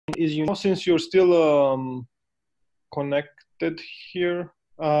is, since you're still connected here,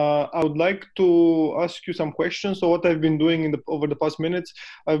 I would like to ask you some questions. So what I've been doing over the past minutes,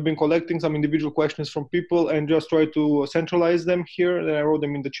 I've been collecting some individual questions from people and just try to centralize them here. Then I wrote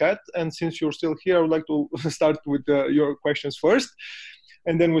them in the chat. And since you're still here, I would like to start with your questions first,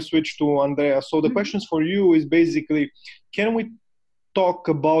 and then we switch to Andrea. So the questions for you is basically, can we talk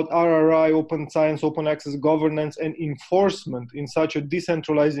about RRI, Open Science, Open Access governance and enforcement in such a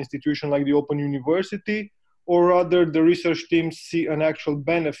decentralized institution like the Open University? Or rather, the research teams see an actual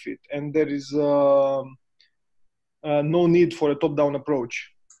benefit and there is no need for a top-down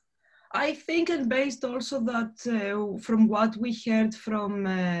approach? I think, and based also that from what we heard from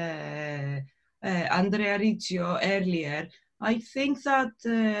Andrea Riccio earlier, I think that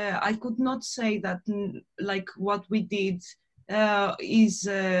I could not say that like what we did is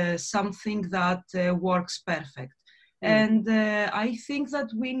something that works perfect. And I think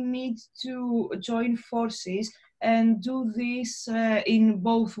that we need to join forces and do this in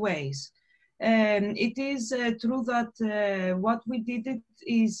both ways. It is true that what we did it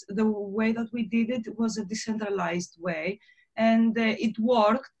is the way that we did it was a decentralized way, and it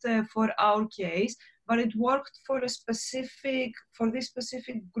worked for our case, but it worked for this specific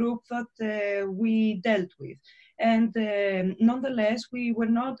group that we dealt with. And nonetheless, we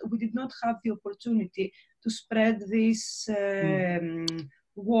did not have the opportunity to spread this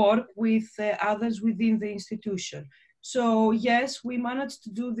work with others within the institution. So yes, we managed to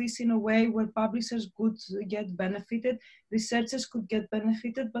do this in a way where publishers could get benefited, researchers could get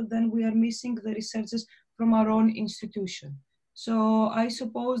benefited, but then we are missing the researchers from our own institution. So I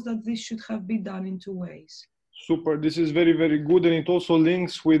suppose that this should have been done in two ways. Super, this is very, very good. And it also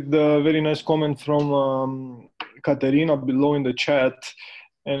links with the very nice comment from Katerina below in the chat.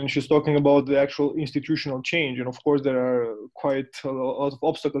 And she's talking about the actual institutional change. And of course, there are quite a lot of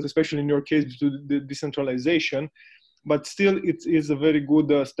obstacles, especially in your case, due to the decentralization. But still, it is a very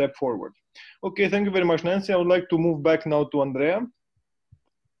good step forward. Okay, thank you very much, Nancy. I would like to move back now to Andrea.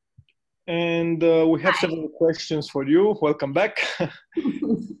 And we have several questions for you. Welcome back.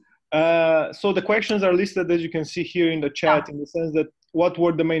 So the questions are listed, as you can see here in the chat, in the sense that what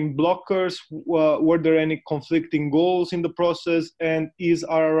were the main blockers? Were there any conflicting goals in the process? And is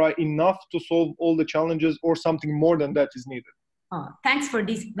RRI enough to solve all the challenges, or something more than that is needed? Oh, thanks for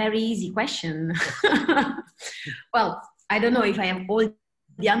this very easy question. Well, I don't know if I have all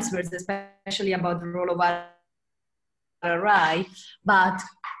the answers, especially about the role of RRI, but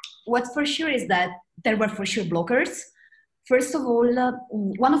what's for sure is that there were for sure blockers. First of all,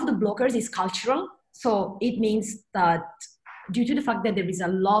 one of the blockers is cultural. So it means that due to the fact that there is a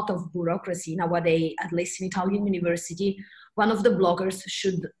lot of bureaucracy nowadays, at least in Italian university, one of the blockers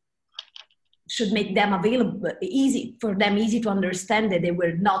should make them available, easy to understand that they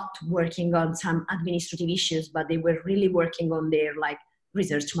were not working on some administrative issues, but they were really working on their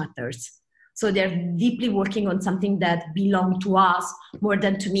research matters. So they're deeply working on something that belongs to us more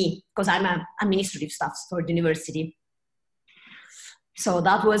than to me, because I'm an administrative staff for the university. So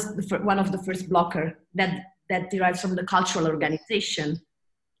that was one of the first blocker that derives from the cultural organization.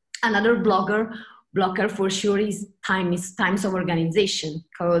 Another blocker for sure is times of organization,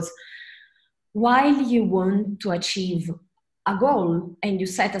 because while you want to achieve a goal and you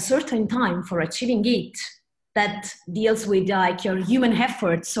set a certain time for achieving it, that deals with your human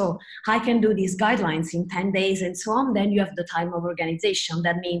effort. So I can do these guidelines in 10 days and so on. Then you have the time of organization.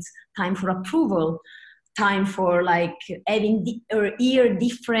 That means time for approval, time for having hear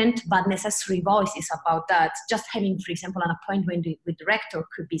different but necessary voices about that. Just having, for example, an appointment with the rector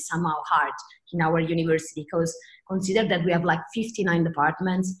could be somehow hard in our university, because consider that we have 59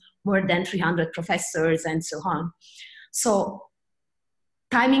 departments, more than 300 professors and so on. So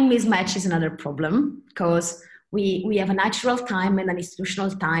timing mismatch is another problem, because we have a natural time and an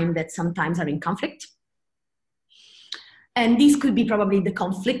institutional time that sometimes are in conflict. And this could be probably the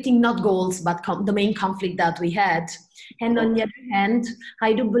conflicting, not goals, but the main conflict that we had. And on the other hand,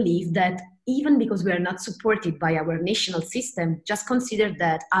 I do believe that even because we are not supported by our national system, just consider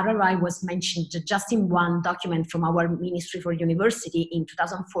that RRI was mentioned just in one document from our Ministry for University in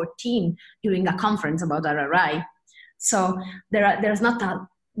 2014 during a conference about RRI. So there's not a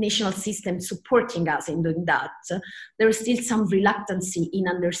national system supporting us in doing that. There is still some reluctance in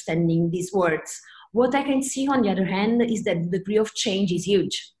understanding these words. What I can see on the other hand is that the degree of change is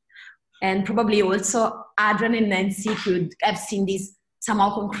huge. And probably also Adrian and Nancy could have seen this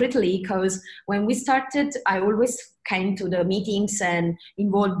somehow concretely, because when we started, I always came to the meetings and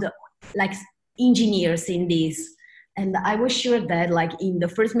involved engineers in this. And I was sure that in the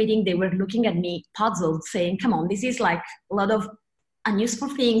first meeting, they were looking at me puzzled, saying, come on, this is a lot of unuseful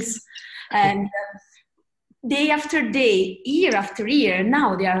things. And day after day, year after year,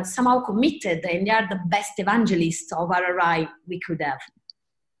 now they are somehow committed and they are the best evangelists of RRI we could have.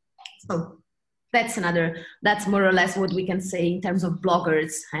 So that's more or less what we can say in terms of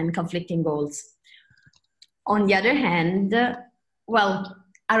bloggers and conflicting goals. On the other hand, well,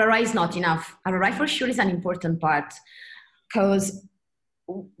 RRI is not enough. RRI for sure is an important part, because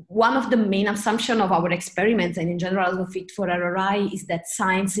one of the main assumptions of our experiments and in general of it for RRI is that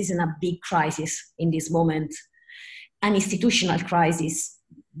science is in a big crisis in this moment, an institutional crisis,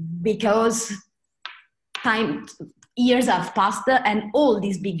 because years have passed and all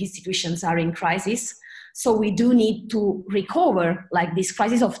these big institutions are in crisis. So we do need to recover like this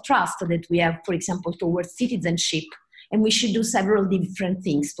crisis of trust that we have, for example, towards citizenship. And we should do several different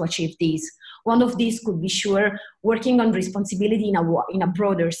things to achieve this. One of these could be sure working on responsibility in a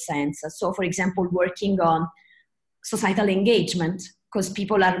broader sense. So for example, working on societal engagement, because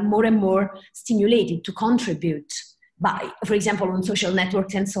people are more and more stimulated to contribute by, for example, on social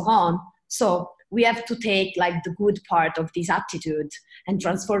networks and so on. So we have to take like the good part of this attitude and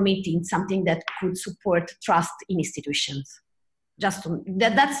transform it in something that could support trust in institutions. That's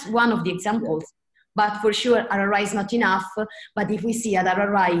one of the examples. But for sure, RRI is not enough. But if we see at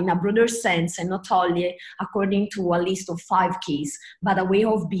RRI in a broader sense, and not only according to a list of 5 keys, but a way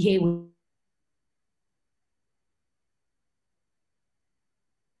of behaving,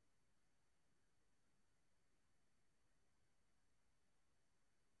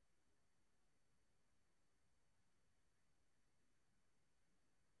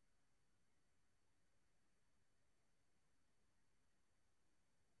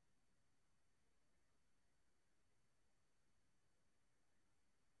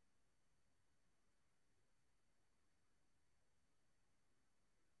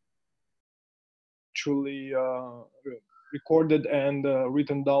 Actually recorded and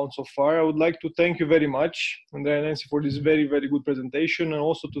written down so far. I would like to thank you very much, Andrea and Nancy, for this very, very good presentation, and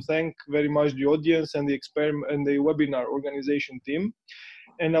also to thank very much the audience and the webinar organization team.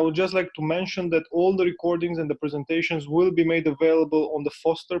 And I would just like to mention that all the recordings and the presentations will be made available on the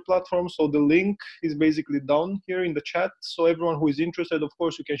Foster platform. So the link is basically down here in the chat. So everyone who is interested, of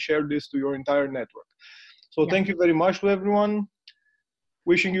course, you can share this to your entire network. So Thank you very much to everyone.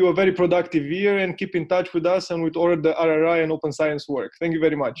 Wishing you a very productive year, and keep in touch with us and with all the RRI and Open Science work. Thank you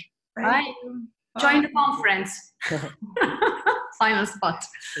very much. Bye. Join the conference. Final spot.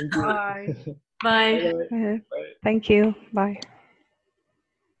 Thank you. Bye. Bye. Bye. Thank you. Bye.